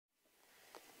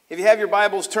If you have your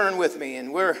Bibles, turn with me,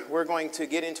 and we're going to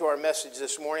get into our message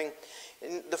this morning.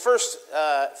 In the first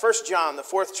John, the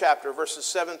 4th chapter, verses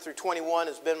 7 through 21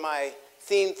 has been my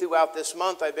theme throughout this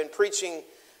month. I've been preaching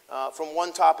from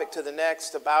one topic to the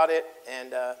next about it,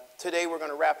 and today we're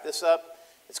going to wrap this up.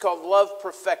 It's called Love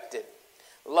Perfected.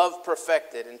 Love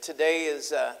Perfected. And today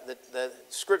is the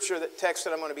scripture, text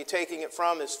that I'm going to be taking it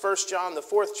from is 1 John, the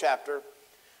 4th chapter,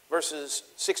 verses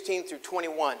 16 through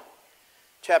 21.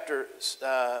 Chapter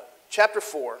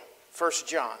 4, 1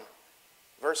 John,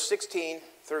 verse 16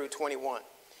 through 21.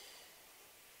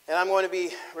 And I'm going to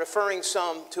be referring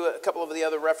to a couple of the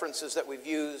other references that we've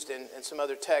used and some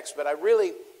other texts. But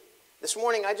this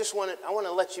morning, I want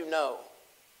to let you know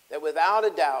that without a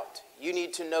doubt, you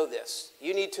need to know this.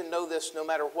 You need to know this no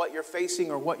matter what you're facing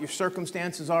or what your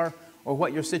circumstances are or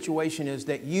what your situation is,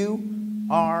 that you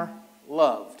are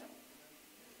loved.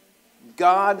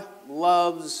 God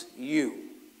loves you.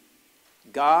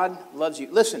 God loves you.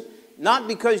 Listen, not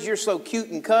because you're so cute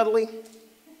and cuddly,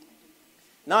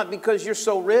 not because you're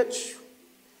so rich,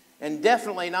 and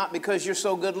definitely not because you're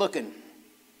so good looking.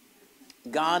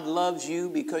 God loves you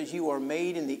because you are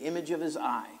made in the image of His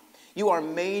eye. You are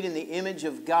made in the image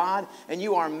of God, and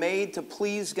you are made to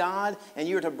please God, and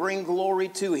you're to bring glory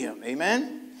to Him.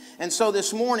 Amen? And so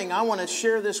this morning, I want to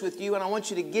share this with you, and I want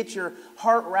you to get your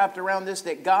heart wrapped around this,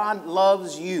 that God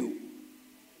loves you.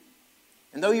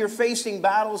 And though you're facing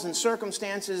battles and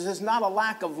circumstances, it's not a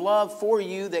lack of love for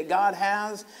you that God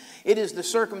has. It is the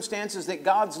circumstances that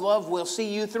God's love will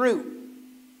see you through.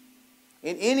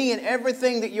 In any and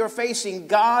everything that you're facing,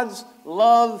 God's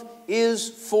love is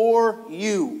for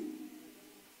you.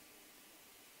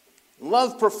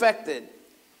 Love perfected.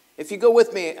 If you go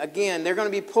with me again, they're going to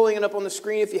be pulling it up on the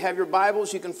screen. If you have your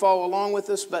Bibles, you can follow along with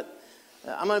us. But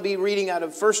I'm going to be reading out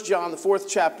of 1 John, the 4th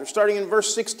chapter, starting in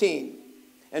verse 16.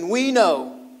 And we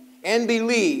know and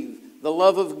believe the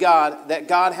love of God that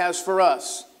God has for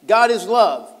us. God is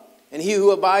love, and he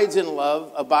who abides in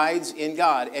love abides in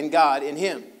God, and God in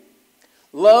him.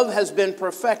 Love has been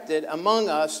perfected among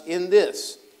us in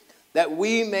this, that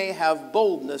we may have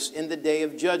boldness in the day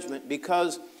of judgment,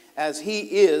 because as he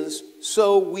is,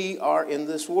 so we are in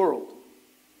this world.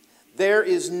 There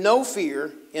is no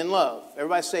fear in love.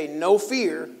 Everybody say, no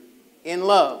fear in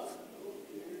love.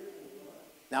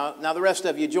 Now the rest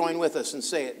of you join with us and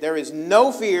say it. There is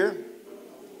no fear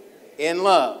in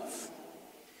love.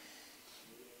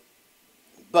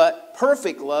 But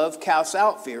perfect love casts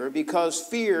out fear, because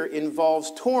fear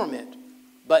involves torment.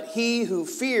 But he who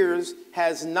fears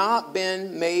has not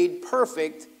been made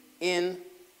perfect in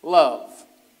love.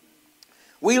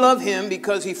 We love him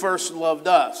because he first loved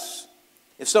us.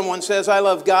 If someone says, I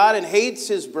love God, and hates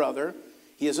his brother,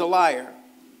 he is a liar.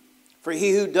 For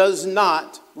he who does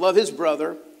not love his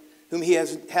brother, whom he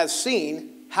has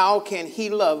seen, how can he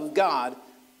love God,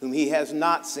 whom he has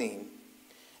not seen?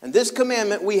 And this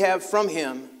commandment we have from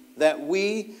him,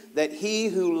 that he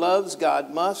who loves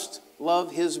God must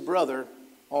love his brother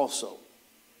also.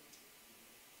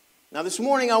 Now this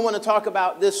morning I want to talk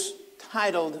about this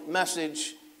titled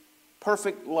message,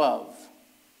 Perfect Love.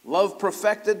 Love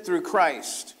perfected through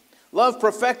Christ. Love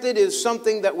perfected is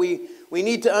something that we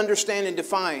need to understand and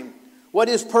define. What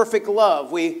is perfect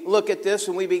love? We look at this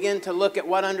and we begin to look at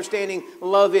what understanding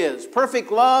love is.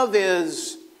 Perfect love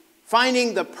is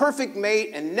finding the perfect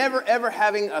mate and never ever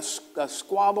having a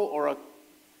squabble or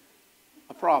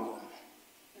a problem.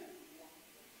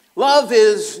 Love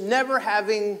is never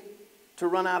having to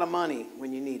run out of money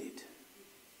when you need it.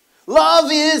 Love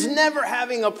is never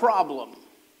having a problem.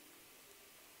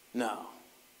 No.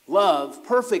 Love,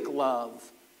 perfect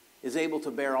love, is able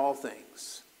to bear all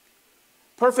things.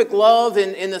 Perfect love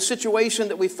in the situation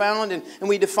that we found, and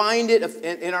we defined it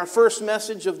in our first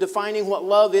message of defining what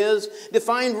love is.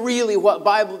 Defined really what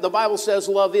the Bible says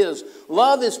love is.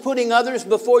 Love is putting others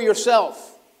before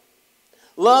yourself.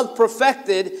 Love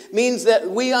perfected means that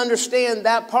we understand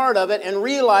that part of it and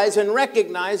realize and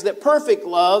recognize that perfect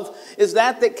love is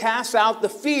that casts out the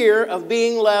fear of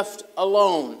being left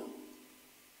alone.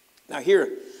 Now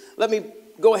here, let me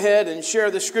go ahead and share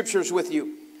the scriptures with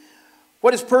you.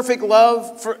 What is perfect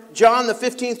love? For John, the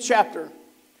 15th chapter,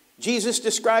 Jesus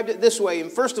described it this way.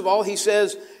 And first of all, he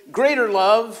says, greater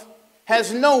love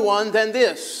has no one than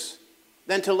this,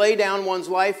 than to lay down one's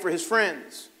life for his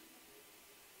friends.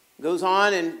 Goes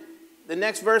on, and the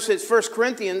next verse is 1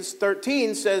 Corinthians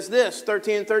 13 says this.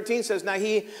 13 says, now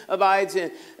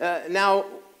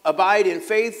abide in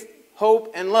faith,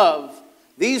 hope, and love.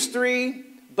 These three,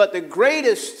 but the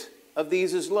greatest of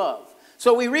these is love.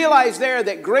 So we realize there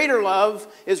that greater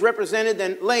love is represented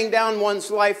than laying down one's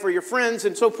life for your friends,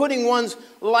 and so putting one's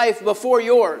life before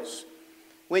yours.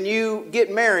 when you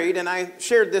get married, and I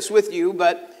shared this with you,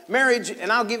 but marriage, and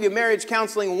I'll give you marriage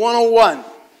counseling 101.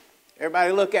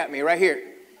 Everybody look at me right here.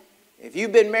 If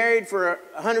you've been married for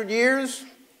 100 years,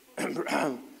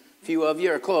 a few of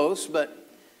you are close, but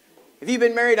if you've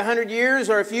been married 100 years,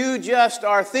 or if you just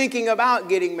are thinking about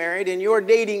getting married and you're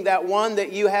dating that one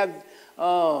that you have,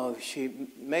 oh, she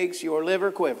makes your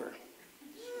liver quiver.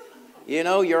 You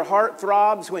know, your heart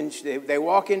throbs when they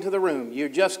walk into the room. You're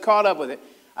just caught up with it.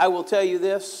 I will tell you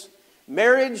this.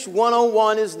 Marriage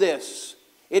 101 is this.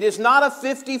 It is not a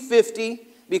 50-50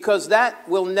 because that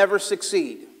will never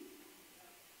succeed.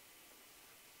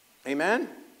 Amen?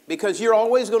 Because you're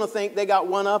always going to think they got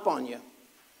one up on you.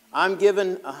 I'm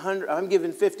giving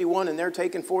 51 and they're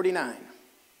taking 49.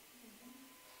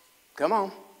 Come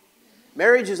on.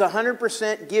 Marriage is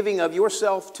 100% giving of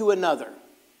yourself to another.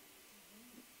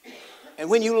 And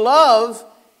when you love,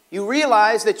 you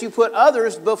realize that you put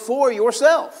others before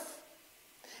yourself.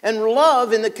 And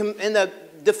love, in the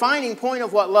defining point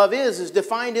of what love is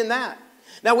defined in that.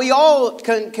 Now, we all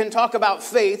can talk about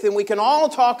faith, and we can all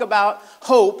talk about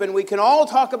hope, and we can all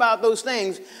talk about those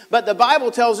things. But the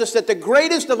Bible tells us that the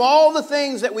greatest of all the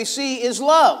things that we see is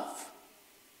love.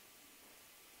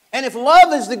 And if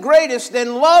love is the greatest,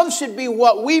 then love should be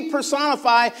what we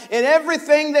personify in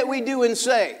everything that we do and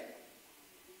say.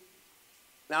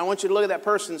 Now, I want you to look at that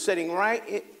person sitting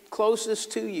right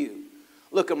closest to you.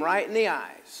 Look them right in the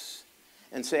eyes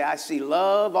and say, I see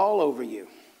love all over you.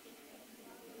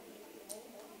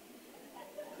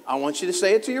 I want you to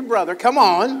say it to your brother. Come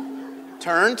on.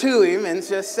 Turn to him and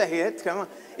just say it. Come on.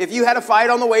 If you had a fight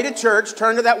on the way to church,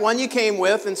 turn to that one you came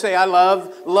with and say,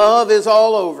 love is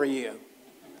all over you.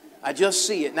 I just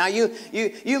see it. Now,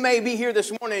 you may be here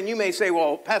this morning and you may say,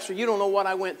 well, Pastor, you don't know what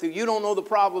I went through. You don't know the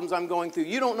problems I'm going through.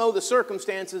 You don't know the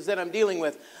circumstances that I'm dealing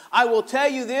with. I will tell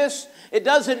you this. It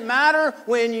doesn't matter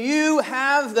when you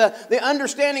have the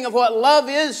understanding of what love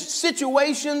is.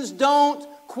 Situations don't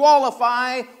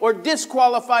qualify or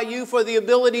disqualify you for the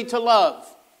ability to love.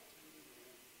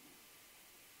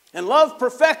 And love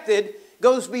perfected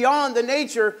goes beyond the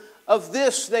nature of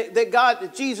this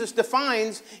that Jesus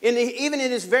defines, even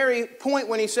in his very point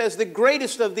when he says the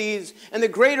greatest of these and the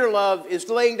greater love is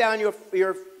laying down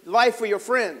your life for your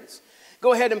friends.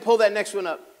 Go ahead and pull that next one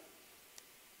up.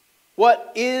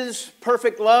 What is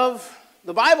perfect love?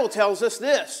 The Bible tells us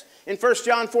this in 1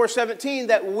 John 4:17,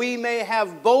 that we may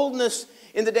have boldness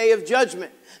in the day of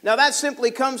judgment. Now that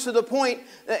simply comes to the point,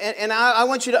 and I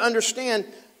want you to understand,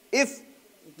 if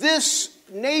this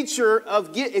nature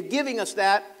of giving us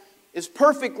that is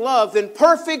perfect love, then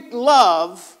perfect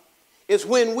love is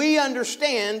when we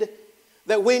understand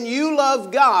that when you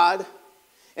love God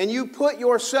and you put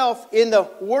yourself in the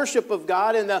worship of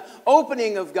God, in the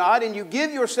opening of God, and you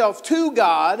give yourself to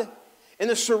God in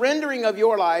the surrendering of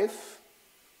your life,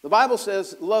 the Bible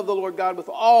says, love the Lord God with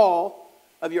all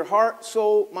of your heart,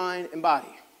 soul, mind, and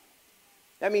body.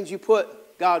 That means you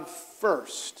put God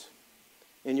first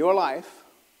in your life.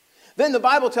 Then the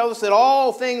Bible tells us that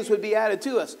all things would be added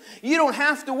to us. You don't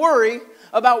have to worry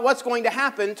about what's going to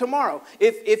happen tomorrow.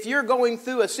 If you're going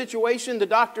through a situation, the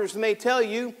doctors may tell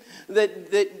you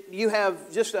that you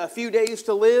have just a few days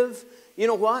to live. You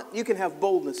know what? You can have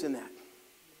boldness in that.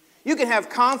 You can have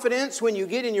confidence when you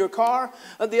get in your car.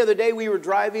 The other day we were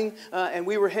driving and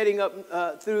we were heading up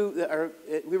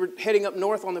we were heading up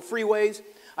north on the freeways.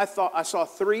 I saw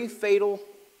 3 fatal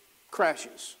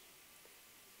crashes.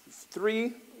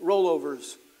 3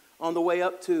 rollovers on the way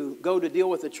up to go to deal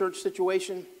with a church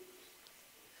situation.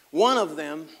 One of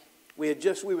them, we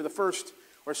were the first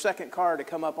or second car to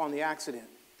come up on the accident.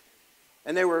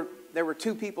 And there were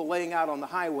 2 people laying out on the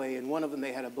highway, and one of them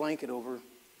they had a blanket over,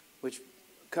 which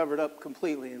covered up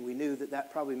completely, and we knew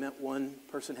that probably meant one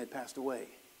person had passed away.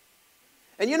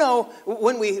 And you know,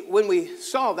 when we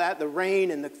saw that, the rain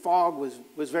and the fog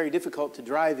was very difficult to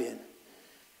drive in.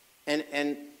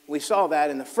 And we saw that,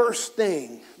 and the first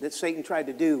thing that Satan tried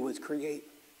to do was create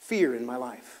fear in my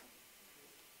life.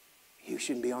 You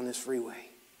shouldn't be on this freeway.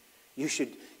 You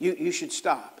should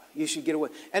stop. You should get away.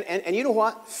 And you know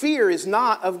what? Fear is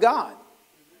not of God.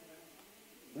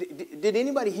 Did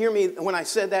anybody hear me when I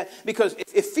said that? Because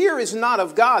if fear is not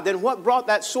of God, then what brought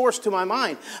that source to my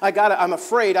mind? I'm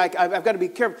afraid. I've got to be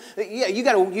careful. Yeah, you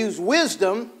got to use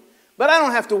wisdom. But I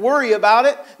don't have to worry about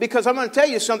it, because I'm going to tell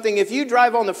you something. If you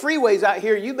drive on the freeways out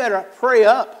here, you better pray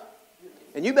up.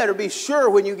 And you better be sure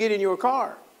when you get in your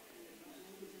car.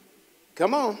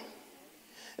 Come on.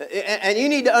 And you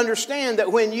need to understand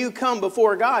that when you come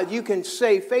before God, you can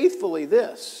say faithfully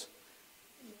this: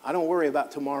 I don't worry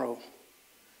about tomorrow,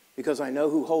 because I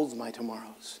know who holds my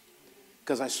tomorrows.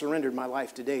 because I surrendered my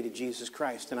life today to Jesus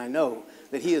Christ, and I know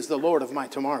that He is the Lord of my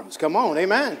tomorrows. Come on,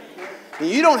 amen.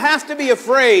 You don't have to be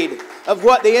afraid of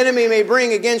what the enemy may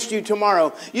bring against you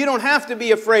tomorrow. You don't have to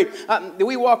be afraid.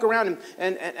 We walk around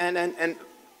and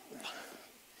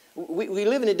we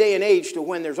live in a day and age to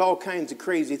when there's all kinds of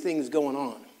crazy things going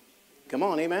on. Come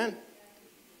on, amen.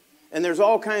 And there's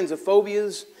all kinds of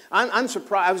phobias. I'm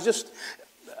surprised.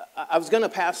 I was going to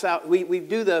pass out. We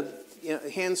do the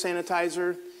hand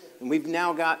sanitizer. And we've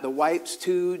now got the wipes,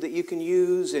 too, that you can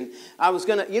use. And I was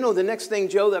going to, the next thing,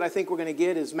 Joe, that I think we're going to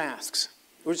get is masks.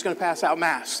 We're just going to pass out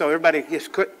masks. So everybody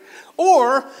just quit.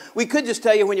 Or we could just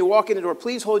tell you when you walk in the door,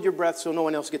 please hold your breath so no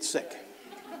one else gets sick.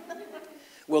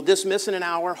 We'll dismiss in an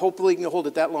hour. Hopefully you can hold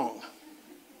it that long.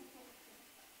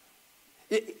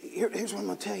 Here's what I'm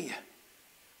going to tell you.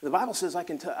 The Bible says I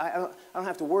don't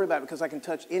have to worry about it because I can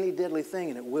touch any deadly thing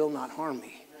and it will not harm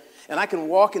me. And I can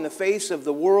walk in the face of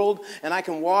the world, and I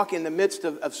can walk in the midst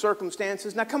of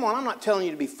circumstances. Now, come on, I'm not telling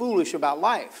you to be foolish about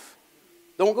life.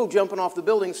 Don't go jumping off the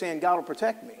building saying, God will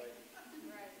protect me.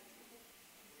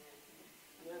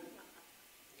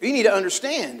 You need to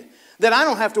understand that I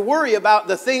don't have to worry about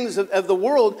the things of the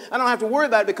world. I don't have to worry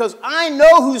about it because I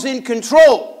know who's in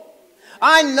control.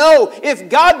 I know if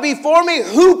God be for me,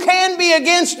 who can be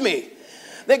against me?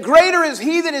 That greater is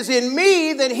He that is in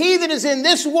me than he that is in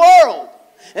this world.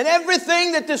 And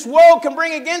everything that this world can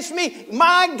bring against me,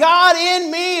 my God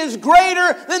in me is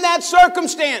greater than that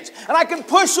circumstance. And I can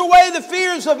push away the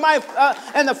fears of my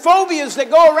and the phobias that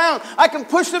go around. I can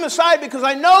push them aside because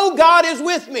I know God is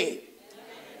with me.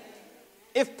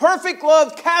 If perfect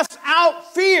love casts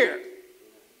out fear,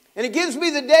 and it gives me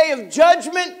the day of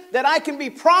judgment that I can be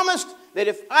promised that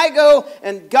if I go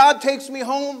and God takes me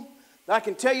home, I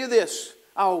can tell you this,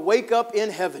 I'll wake up in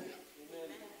heaven.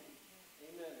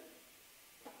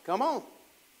 Come on.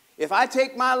 If I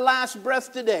take my last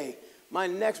breath today, my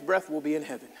next breath will be in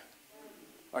heaven.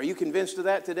 Are you convinced of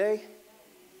that today?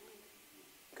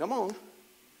 Come on.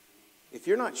 If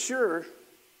you're not sure,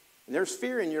 and there's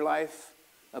fear in your life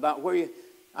about where you...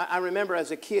 I remember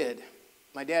as a kid,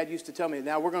 my dad used to tell me,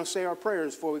 now we're going to say our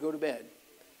prayers before we go to bed.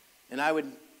 And I would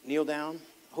kneel down.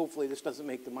 Hopefully this doesn't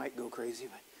make the mic go crazy.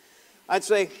 But I'd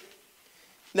say,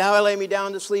 now I lay me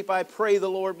down to sleep. I pray the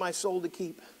Lord my soul to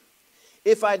keep.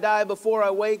 If I die before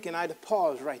I wake, and I'd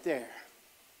pause right there.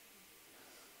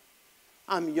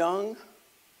 I'm young.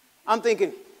 I'm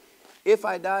thinking, if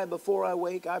I die before I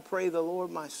wake, I pray the Lord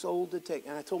my soul to take.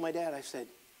 And I told my dad, I said,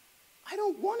 I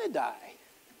don't want to die.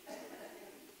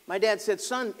 My dad said,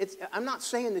 son, I'm not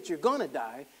saying that you're going to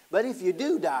die, but if you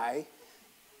do die,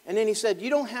 and then he said,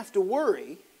 you don't have to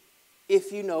worry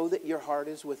if you know that your heart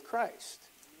is with Christ.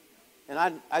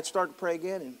 And I'd start to pray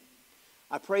again, and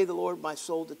I pray the Lord my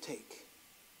soul to take.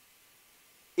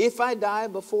 If I die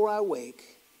before I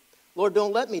wake, Lord,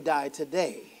 don't let me die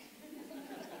today.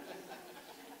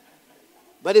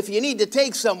 But if you need to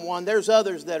take someone, there's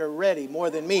others that are ready more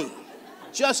than me,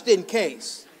 just in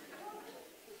case.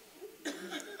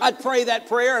 I'd pray that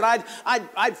prayer, and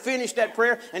I'd finish that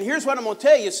prayer. And here's what I'm going to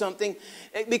tell you something.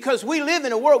 Because we live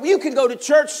in a world, you can go to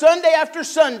church Sunday after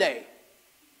Sunday.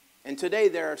 And today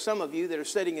there are some of you that are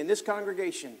sitting in this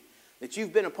congregation that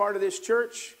you've been a part of this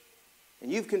church,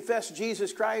 and you've confessed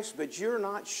Jesus Christ, but you're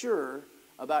not sure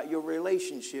about your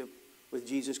relationship with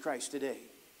Jesus Christ today.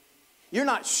 You're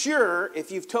not sure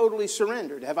if you've totally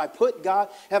surrendered. Have I put God,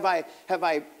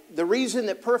 the reason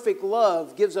that perfect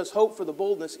love gives us hope for the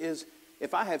boldness is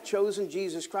if I have chosen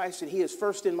Jesus Christ and He is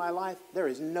first in my life, there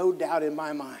is no doubt in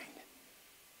my mind.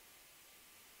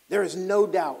 There is no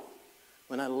doubt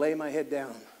when I lay my head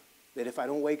down that if I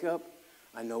don't wake up,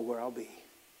 I know where I'll be.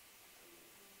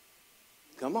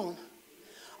 Come on.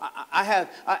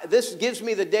 This gives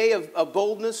me the day of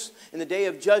boldness, and the day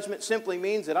of judgment simply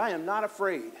means that I am not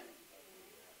afraid.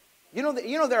 You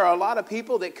know there are a lot of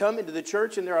people that come into the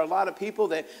church, and there are a lot of people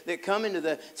that come into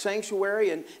the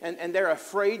sanctuary and they're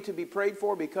afraid to be prayed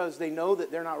for because they know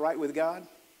that they're not right with God.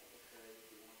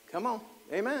 Come on.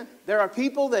 Amen. There are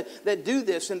people that do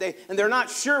this and they're not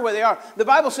sure where they are. The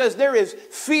Bible says there is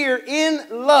fear in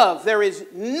love. There is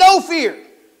no fear.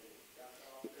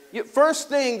 First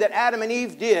thing that Adam and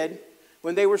Eve did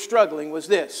when they were struggling was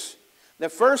this. The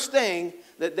first thing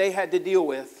that they had to deal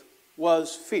with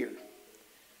was fear.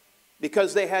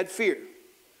 Because they had fear.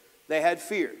 They had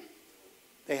fear.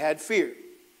 They had fear.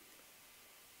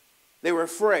 They were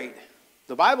afraid.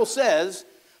 The Bible says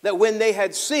that when they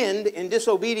had sinned in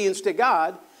disobedience to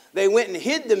God, they went and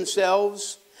hid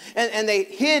themselves, and they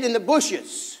hid in the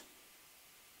bushes.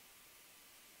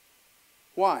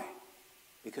 Why?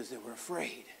 Because they were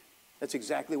afraid. That's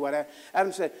exactly what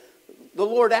Adam said. The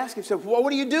Lord asked him, said, well,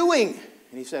 what are you doing?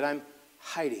 And he said,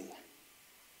 hiding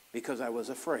because I was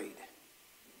afraid.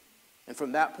 And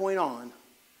from that point on,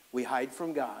 we hide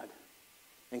from God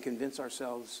and convince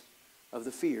ourselves of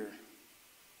the fear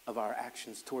of our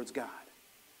actions towards God.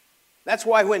 That's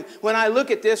why when I look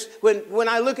at this, when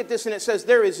I look at this and it says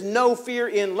there is no fear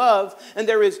in love,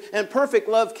 and perfect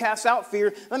love casts out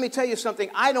fear, let me tell you something.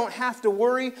 I don't have to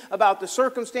worry about the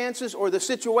circumstances or the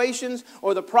situations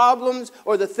or the problems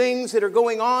or the things that are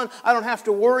going on. I don't have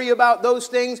to worry about those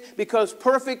things because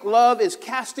perfect love is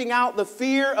casting out the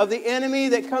fear of the enemy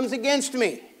that comes against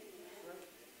me.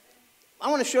 I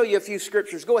want to show you a few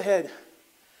scriptures. Go ahead.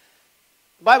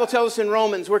 The Bible tells us in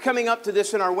Romans, we're coming up to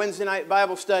this in our Wednesday night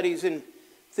Bible studies and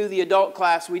through the adult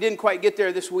class. We didn't quite get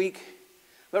there this week.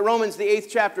 But Romans, the 8th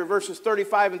chapter, verses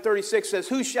 35 and 36 says,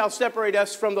 "Who shall separate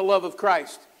us from the love of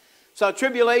Christ? Shall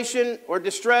tribulation or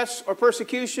distress or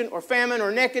persecution or famine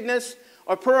or nakedness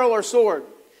or peril or sword?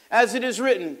 As it is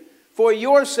written, for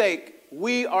your sake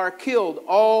we are killed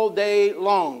all day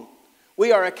long.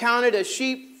 We are accounted as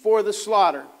sheep for the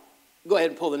slaughter." Go ahead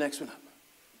and pull the next one up.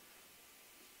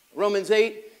 Romans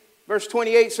 8, verse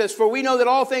 28 says, "For we know that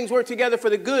all things work together for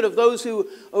the good of those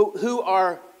who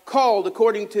are called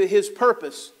according to his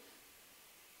purpose."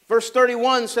 Verse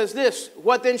 31 says this,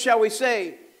 "What then shall we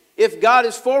say? If God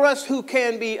is for us, who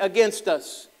can be against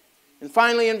us?" And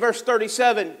finally in verse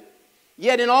 37,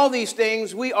 "Yet in all these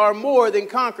things we are more than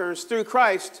conquerors through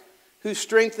Christ who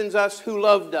strengthens us, who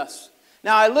loved us."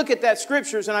 Now I look at that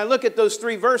scriptures and I look at those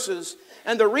three verses,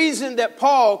 and the reason that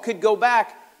Paul could go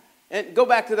back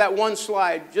to that one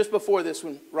slide just before this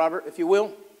one, Robert, if you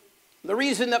will. The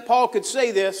reason that Paul could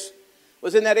say this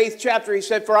was in that 8th chapter. He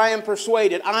said, "For I am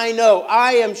persuaded." I know.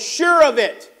 I am sure of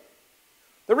it.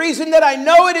 The reason that I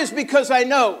know it is because I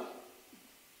know.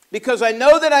 Because I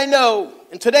know that I know.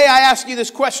 And today I ask you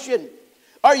this question.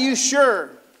 Are you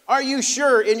sure? Are you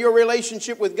sure in your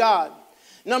relationship with God?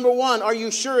 Number one, are you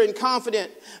sure and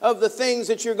confident of the things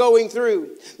that you're going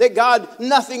through? That God,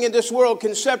 nothing in this world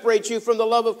can separate you from the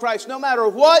love of Christ. No matter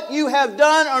what you have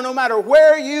done or no matter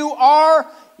where you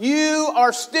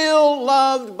are still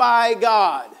loved by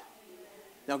God.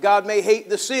 Now God may hate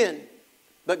the sin,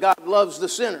 but God loves the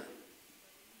sinner.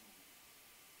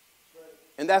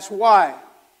 And that's why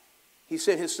He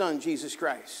sent His Son, Jesus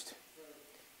Christ.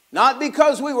 Not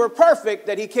because we were perfect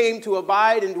that He came to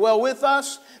abide and dwell with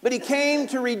us, but He came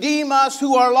to redeem us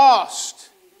who are lost.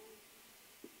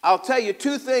 I'll tell you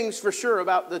two things for sure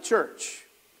about the church.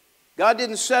 God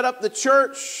didn't set up the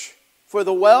church for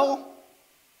the well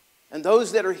and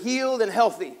those that are healed and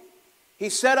healthy. He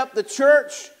set up the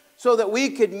church so that we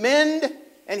could mend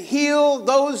and heal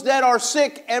those that are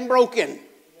sick and broken.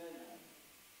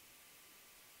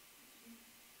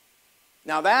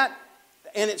 Now that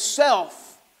in itself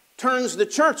turns the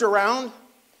church around,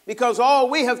 because all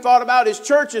we have thought about is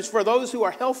churches for those who are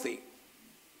healthy.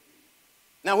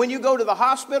 Now when you go to the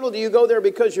hospital, do you go there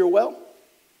because you're well?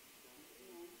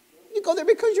 You go there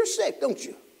because you're sick, don't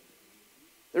you?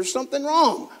 There's something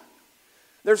wrong.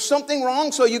 There's something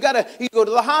wrong, so you go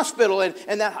to the hospital,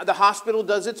 and the hospital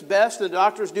does its best, the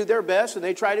doctors do their best, and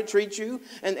they try to treat you,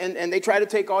 and they try to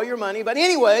take all your money. But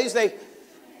anyways, they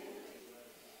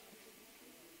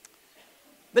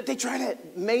try to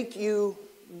make you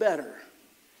better.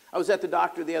 I was at the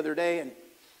doctor the other day, and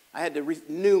I had to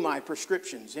renew my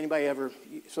prescriptions. Anybody ever,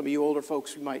 some of you older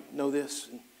folks might know this.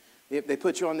 They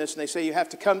put you on this, and they say you have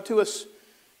to come to us,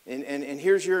 and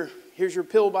here's your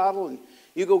pill bottle, and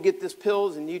you go get this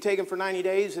pills, and you take them for 90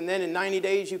 days, and then in 90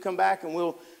 days you come back, and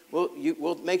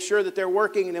we'll make sure that they're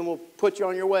working, and then we'll put you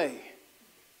on your way.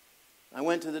 I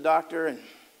went to the doctor, and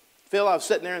Phil, I was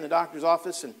sitting there in the doctor's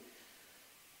office, and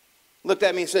looked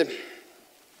at me and said,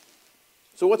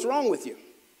 "So what's wrong with you?"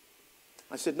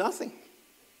 I said, "Nothing."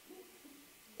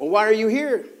 "Well, why are you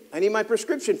here?" "I need my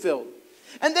prescription filled."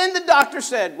 And then the doctor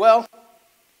said, "Well,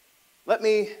 let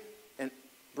me," and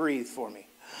breathe for me.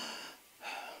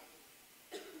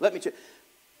 "Let me check."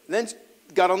 Then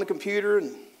got on the computer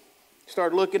and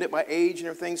started looking at my age and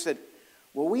everything. Said,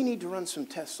 "Well, we need to run some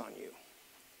tests on you.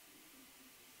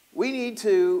 We need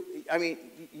to,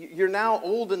 you're now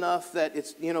old enough that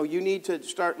it's, you need to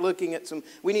start looking at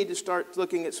we need to start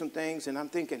looking at some things." And I'm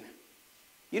thinking,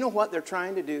 you know what they're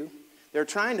trying to do? They're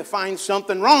trying to find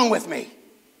something wrong with me.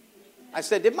 I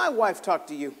said, "Did my wife talk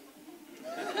to you?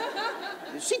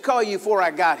 Did she call you before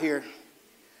I got here?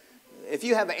 If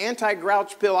you have an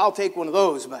anti-grouch pill, I'll take one of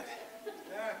those, but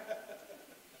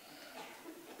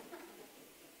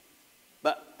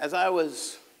as I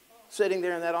was sitting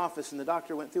there in that office and the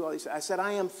doctor went through all these, I said,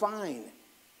 "I am fine.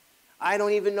 I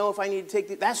don't even know if I need to take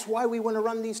these." That's why we want to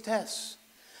run these tests.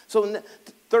 So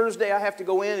Thursday I have to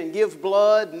go in and give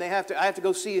blood, and I have to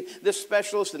go see this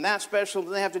specialist and that specialist,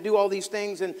 and they have to do all these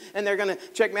things, and they're going to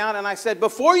check me out. And I said,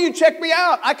 before you check me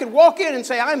out, I could walk in and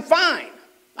say, I'm fine.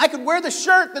 I could wear the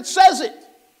shirt that says it.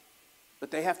 But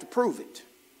they have to prove it.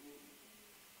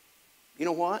 You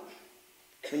know what?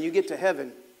 When you get to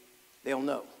heaven, they'll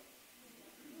know.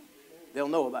 They'll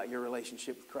know about your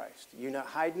relationship with Christ. You're not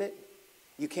hiding it.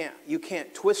 You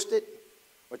can't twist it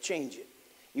or change it.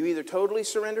 You either totally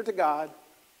surrender to God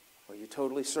or you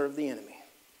totally serve the enemy.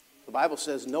 The Bible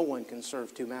says no one can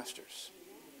serve two masters.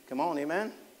 Come on,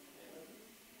 amen?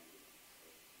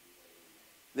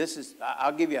 This is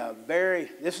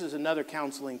another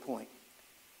counseling point.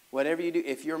 Whatever you do,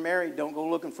 if you're married, don't go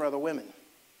looking for other women.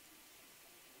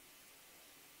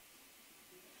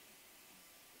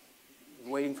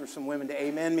 I'm waiting for some women to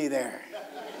amen me there.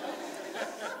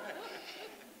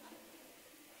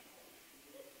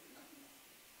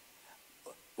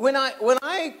 When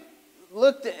I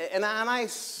looked at, and I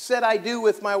said I do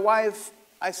with my wife,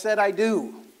 I said I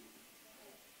do.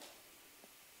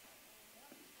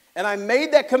 And I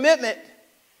made that commitment.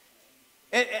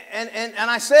 And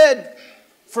I said,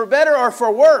 for better or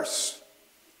for worse.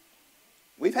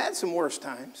 We've had some worse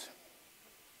times.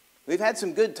 We've had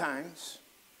some good times.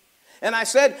 And I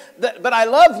said, but I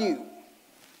love you.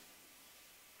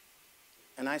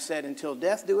 And I said, until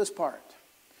death do us part.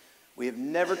 We have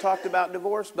never talked about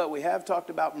divorce, but we have talked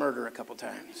about murder a couple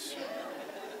times.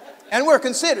 And we're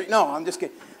considering, no, I'm just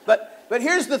kidding. But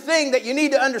here's the thing that you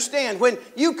need to understand. When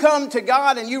you come to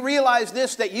God and you realize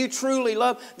this, that you truly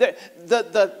love,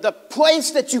 the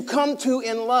place that you come to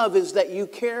in love is that you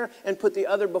care and put the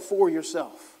other before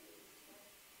yourself.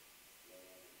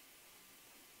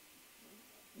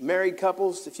 Married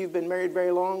couples, if you've been married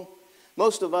very long,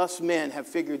 most of us men have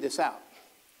figured this out.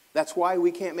 That's why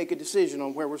we can't make a decision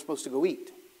on where we're supposed to go eat.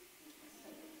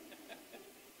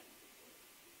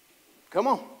 Come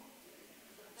on.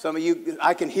 Some of you,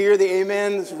 I can hear the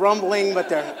amens rumbling, but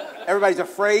everybody's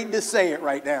afraid to say it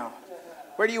right now.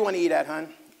 Where do you want to eat at,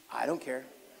 hon? I don't care.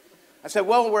 I said,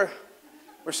 well, we're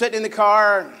sitting in the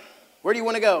car. Where do you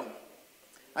want to go?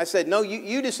 I said, no,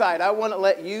 you decide. I want to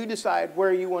let you decide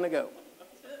where you want to go.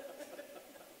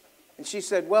 And she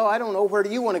said, well, I don't know. Where do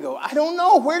you want to go? I don't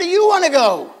know. Where do you want to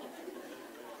go?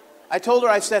 I told her,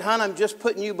 I said, hon, I'm just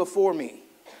putting you before me.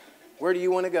 Where do you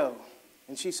want to go?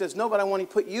 And she says, no, but I want to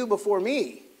put you before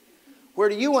me. Where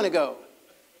do you want to go?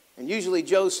 And usually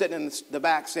Joe's sitting in the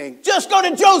back saying, just go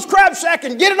to Joe's Crab Shack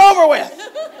and get it over with.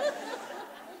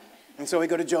 And so we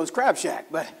go to Joe's Crab Shack.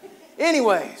 But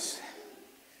anyways,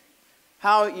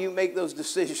 how you make those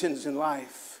decisions in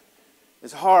life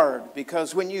is hard,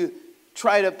 because when you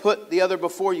try to put the other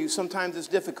before you, sometimes it's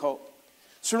difficult.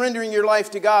 Surrendering your life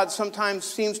to God sometimes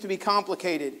seems to be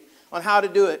complicated on how to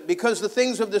do it, because the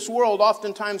things of this world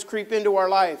oftentimes creep into our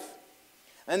life.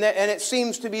 And it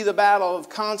seems to be the battle of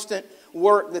constant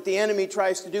work that the enemy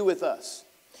tries to do with us.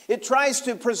 It tries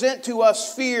to present to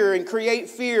us fear and create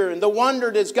fear, and the wonder,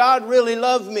 does God really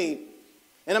love me?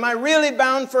 And am I really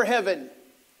bound for heaven?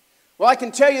 Well, I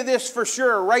can tell you this for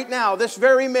sure right now, this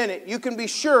very minute, you can be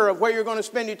sure of where you're going to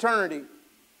spend eternity.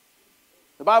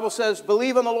 The Bible says,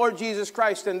 believe on the Lord Jesus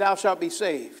Christ and thou shalt be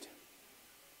saved.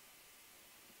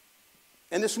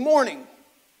 And this morning,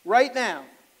 right now,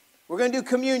 we're going to do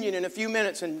communion in a few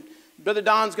minutes, and Brother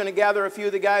Don's going to gather a few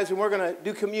of the guys, and we're going to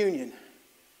do communion.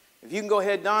 If you can go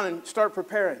ahead, Don, and start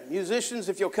preparing. Musicians,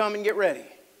 if you'll come and get ready.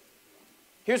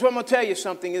 Here's what I'm going to tell you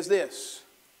something is this.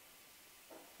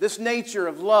 This nature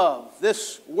of love,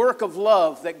 this work of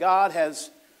love that God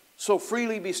has so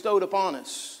freely bestowed upon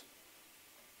us,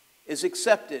 is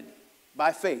accepted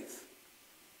by faith.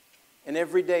 And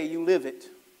every day you live it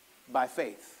by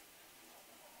faith.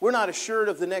 We're not assured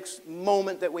of the next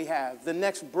moment that we have, the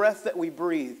next breath that we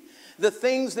breathe, the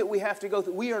things that we have to go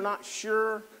through. We are not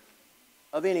sure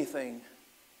of anything.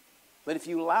 But if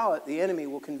you allow it, the enemy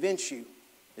will convince you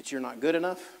that you're not good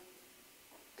enough.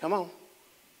 Come on.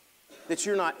 That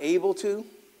you're not able to,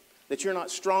 that you're not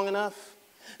strong enough,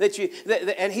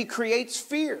 and he creates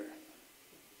fear.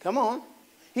 Come on.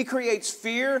 He creates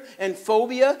fear and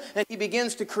phobia, and he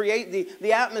begins to create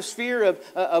the atmosphere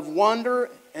of wonder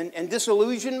and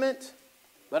disillusionment.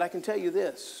 But I can tell you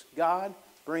this, God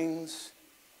brings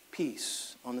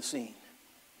peace on the scene.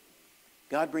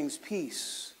 God brings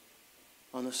peace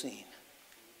on the scene.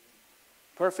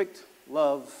 Perfect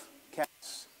love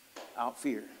casts out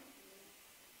fear.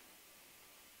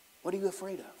 What are you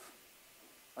afraid of?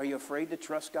 Are you afraid to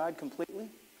trust God completely?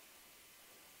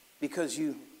 Because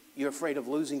you're afraid of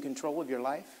losing control of your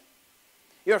life?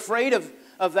 You're afraid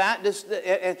of that.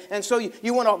 And so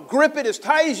you want to grip it as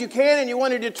tight as you can, and you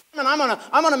want to determine,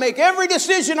 I'm going to make every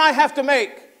decision I have to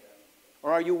make.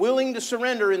 Or are you willing to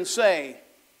surrender and say,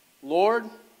 Lord,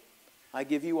 I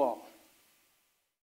give you all.